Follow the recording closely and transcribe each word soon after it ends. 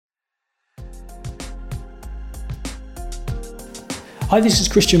Hi, this is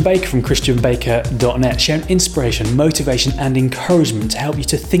Christian Baker from christianbaker.net, sharing inspiration, motivation and encouragement to help you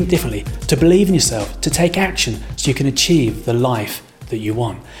to think differently, to believe in yourself, to take action so you can achieve the life that you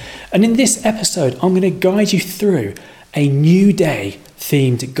want. And in this episode, I'm going to guide you through a new day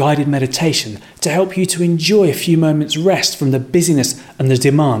themed guided meditation to help you to enjoy a few moments rest from the busyness and the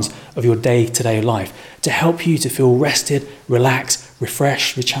demands of your day-to-day life, to help you to feel rested, relaxed,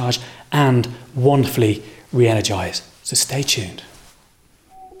 refreshed, recharged and wonderfully re-energized. So stay tuned.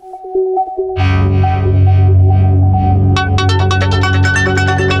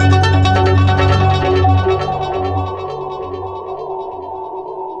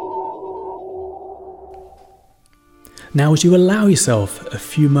 Now, as you allow yourself a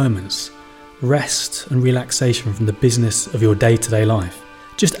few moments, rest and relaxation from the business of your day-to-day life,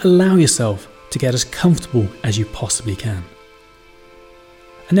 just allow yourself to get as comfortable as you possibly can.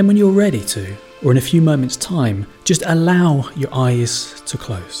 And then when you're ready to, or in a few moments' time, just allow your eyes to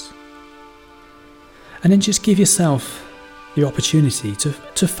close. And then just give yourself the opportunity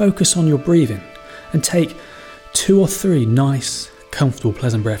to focus on your breathing and take 2 or 3 nice, comfortable,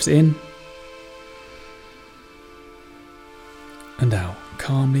 pleasant breaths in and out,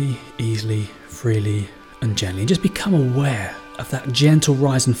 calmly, easily, freely and gently. And just become aware of that gentle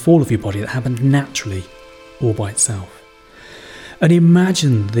rise and fall of your body that happens naturally all by itself. And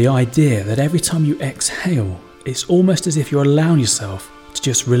imagine the idea that every time you exhale, it's almost as if you're allowing yourself to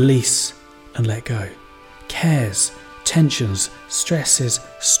just release and let go. Cares, tensions, stresses,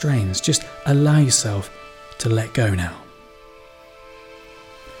 strains, just allow yourself to let go now.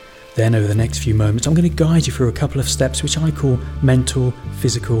 Then over the next few moments, I'm going to guide you through a couple of steps which I call mental,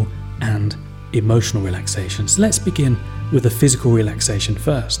 physical and emotional relaxation. So let's begin with the physical relaxation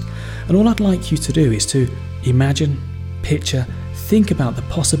first. And all I'd like you to do is to imagine, picture, think about the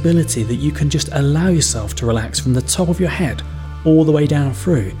possibility that you can just allow yourself to relax from the top of your head all the way down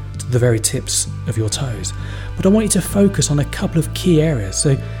through to the very tips of your toes. But I want you to focus on a couple of key areas.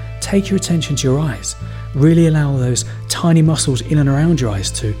 So take your attention to your eyes. Really allow those tiny muscles in and around your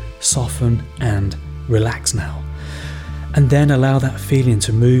eyes to soften and relax now. And then allow that feeling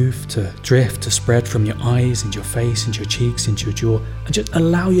to move, to drift, to spread from your eyes into your face, into your cheeks, into your jaw, and just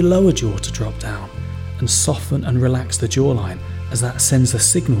allow your lower jaw to drop down and soften and relax the jawline as that sends a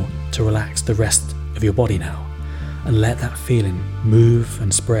signal to relax the rest of your body now. And let that feeling move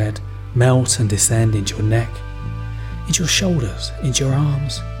and spread, melt and descend into your neck, into your shoulders, into your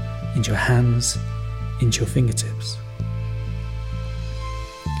arms, into your hands, into your fingertips.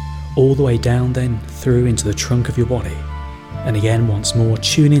 All the way down then through into the trunk of your body. And again, once more,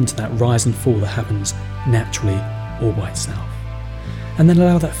 tune into that rise and fall that happens naturally all by itself. And then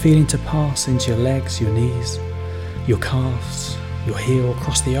allow that feeling to pass into your legs, your knees, your calves, your heel,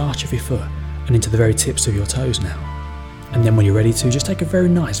 across the arch of your foot and into the very tips of your toes now. And then when you're ready to, just take a very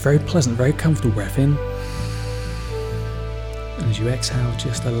nice, very pleasant, very comfortable breath in. And as you exhale,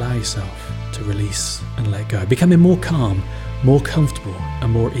 just allow yourself to release and let go, becoming more calm, more comfortable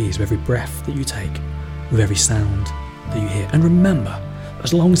and more at ease with every breath that you take, with every sound that you hear. And remember,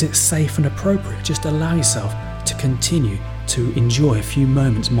 as long as it's safe and appropriate, just allow yourself to continue to enjoy a few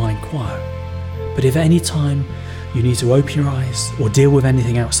moments mind quiet. But if at any time you need to open your eyes or deal with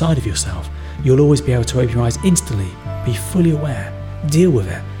anything outside of yourself, you'll always be able to open your eyes instantly, be fully aware, deal with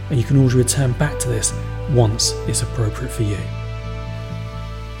it, and you can always return back to this once it's appropriate for you.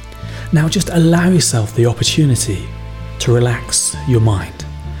 Now just allow yourself the opportunity to relax your mind.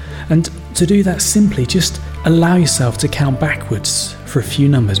 And to do that, simply just allow yourself to count backwards for a few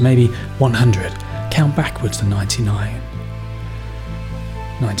numbers, maybe 100. Count backwards to 99,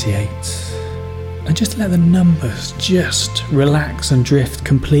 98. And just let the numbers just relax and drift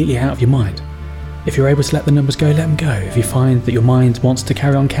completely out of your mind. If you're able to let the numbers go, let them go. If you find that your mind wants to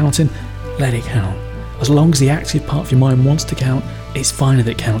carry on counting, let it count. As long as the active part of your mind wants to count, it's fine if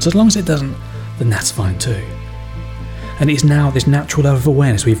it counts. As long as it doesn't, then that's fine too. And it's now this natural level of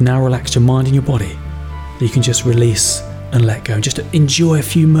awareness, where you've now relaxed your mind and your body, that you can just release and let go, and just enjoy a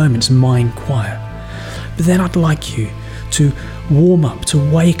few moments mind quiet. But then I'd like you to warm up,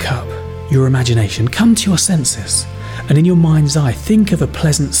 to wake up your imagination, come to your senses, and in your mind's eye, think of a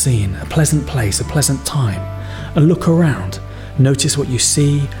pleasant scene, a pleasant place, a pleasant time, and look around. Notice what you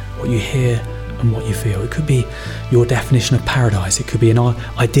see, what you hear, and what you feel. It could be your definition of paradise. It could be an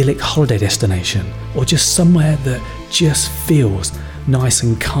idyllic holiday destination, or just somewhere that just feels nice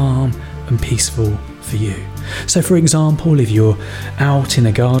and calm and peaceful for you. So for example, if you're out in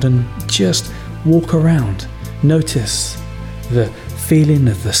a garden, just walk around. Notice the feeling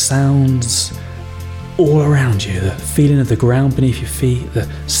of the sounds all around you, the feeling of the ground beneath your feet, the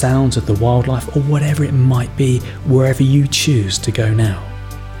sounds of the wildlife, or whatever it might be, wherever you choose to go now.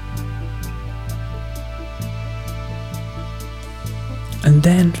 And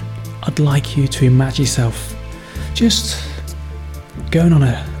then I'd like you to imagine yourself just going on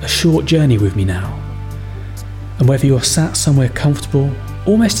a short journey with me now. And whether you're sat somewhere comfortable,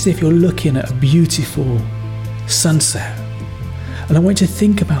 almost as if you're looking at a beautiful sunset. And I want you to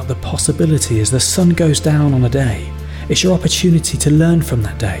think about the possibility as the sun goes down on a day. It's your opportunity to learn from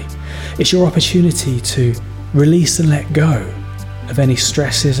that day. It's your opportunity to release and let go of any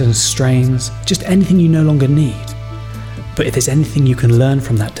stresses and strains, just anything you no longer need. But if there's anything you can learn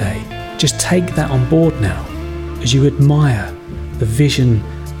from that day, just take that on board now as you admire the vision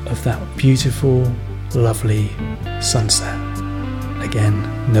of that beautiful, lovely sunset. Again,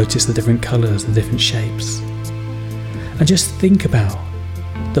 notice the different colours, the different shapes. And just think about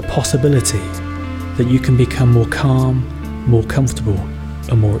the possibility that you can become more calm, more comfortable,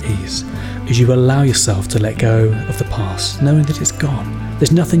 and more at ease as you allow yourself to let go of the past, knowing that it's gone.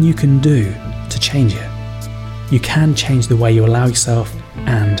 There's nothing you can do to change it. You can change the way you allow yourself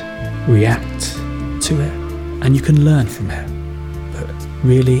and react to it, and you can learn from it. But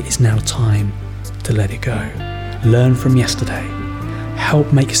really, it's now time to let it go. Learn from yesterday.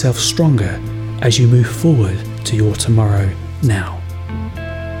 Help make yourself stronger as you move forward to your tomorrow now.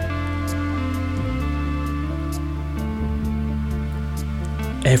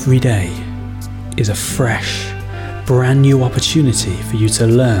 Every day is a fresh, brand new opportunity for you to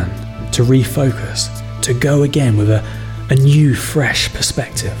learn, to refocus, to go again with a new, fresh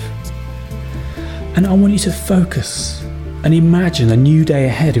perspective. And I want you to focus and imagine a new day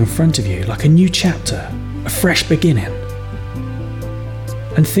ahead in front of you, like a new chapter, a fresh beginning.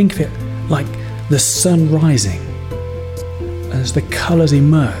 And think of it like the sun rising. As the colours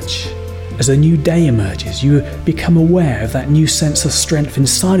emerge, as a new day emerges, you become aware of that new sense of strength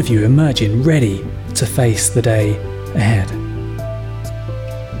inside of you emerging, ready to face the day ahead.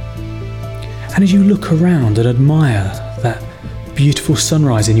 And as you look around and admire that beautiful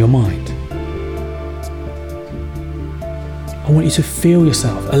sunrise in your mind, I want you to feel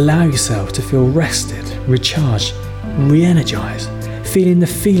yourself, allow yourself to feel rested, recharged, re-energized, feeling the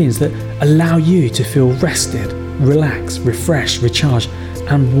feelings that allow you to feel rested, relaxed, refreshed, recharged,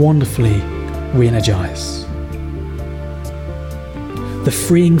 and wonderfully re-energized. The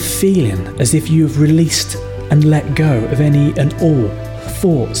freeing feeling as if you have released and let go of any and all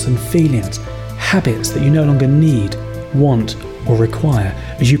thoughts and feelings, habits that you no longer need, want, or require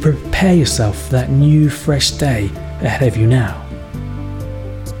as you prepare yourself for that new, fresh day ahead of you now.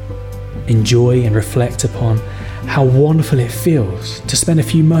 Enjoy and reflect upon how wonderful it feels to spend a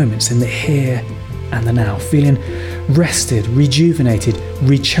few moments in the here and the now, feeling rested, rejuvenated,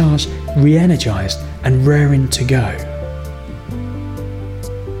 recharged, re-energized, and raring to go.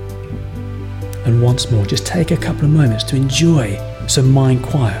 And once more, just take a couple of moments to enjoy some mind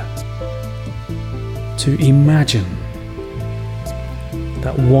quiet, to imagine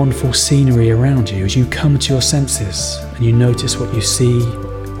that wonderful scenery around you as you come to your senses and you notice what you see,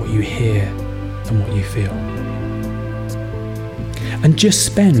 what you hear, and what you feel. And just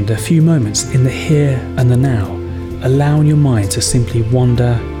spend a few moments in the here and the now, allowing your mind to simply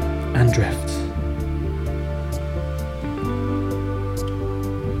wander and drift.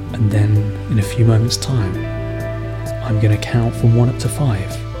 And then, in a few moments' time, I'm going to count from 1 up to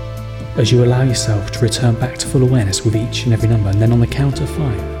 5 as you allow yourself to return back to full awareness with each and every number. And then on the count of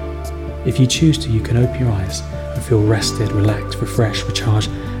 5, if you choose to, you can open your eyes and feel rested, relaxed, refreshed,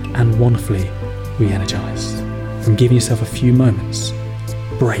 recharged, and wonderfully re-energized. From giving yourself a few moments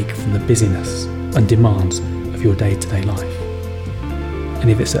break from the busyness and demands of your day-to-day life.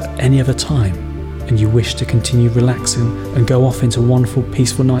 And if it's at any other time and you wish to continue relaxing and go off into a wonderful,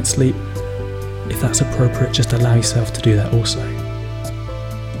 peaceful night's sleep, if that's appropriate, just allow yourself to do that also.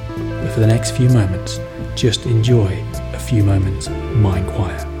 But for the next few moments, just enjoy a few moments mind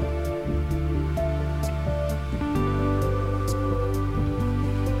quiet.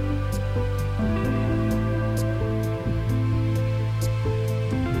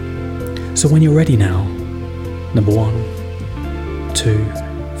 So when you're ready now, number 1, 2,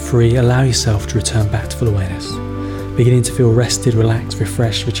 3, allow yourself to return back to full awareness, beginning to feel rested, relaxed,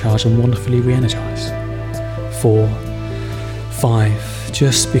 refreshed, recharged, and wonderfully re-energized. 4, 5,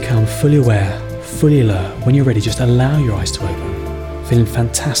 just become fully aware, fully alert. When you're ready, just allow your eyes to open, feeling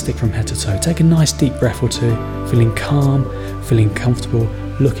fantastic from head to toe. Take a nice deep breath or two, feeling calm, feeling comfortable,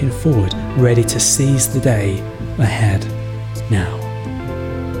 looking forward, ready to seize the day ahead now.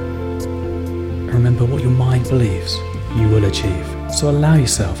 Remember what your mind believes you will achieve. So allow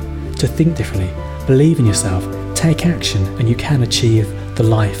yourself to think differently, believe in yourself, take action, and you can achieve the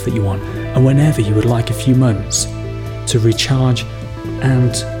life that you want. And whenever you would like a few moments to recharge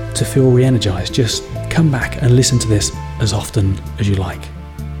and to feel re-energized, just come back and listen to this as often as you like.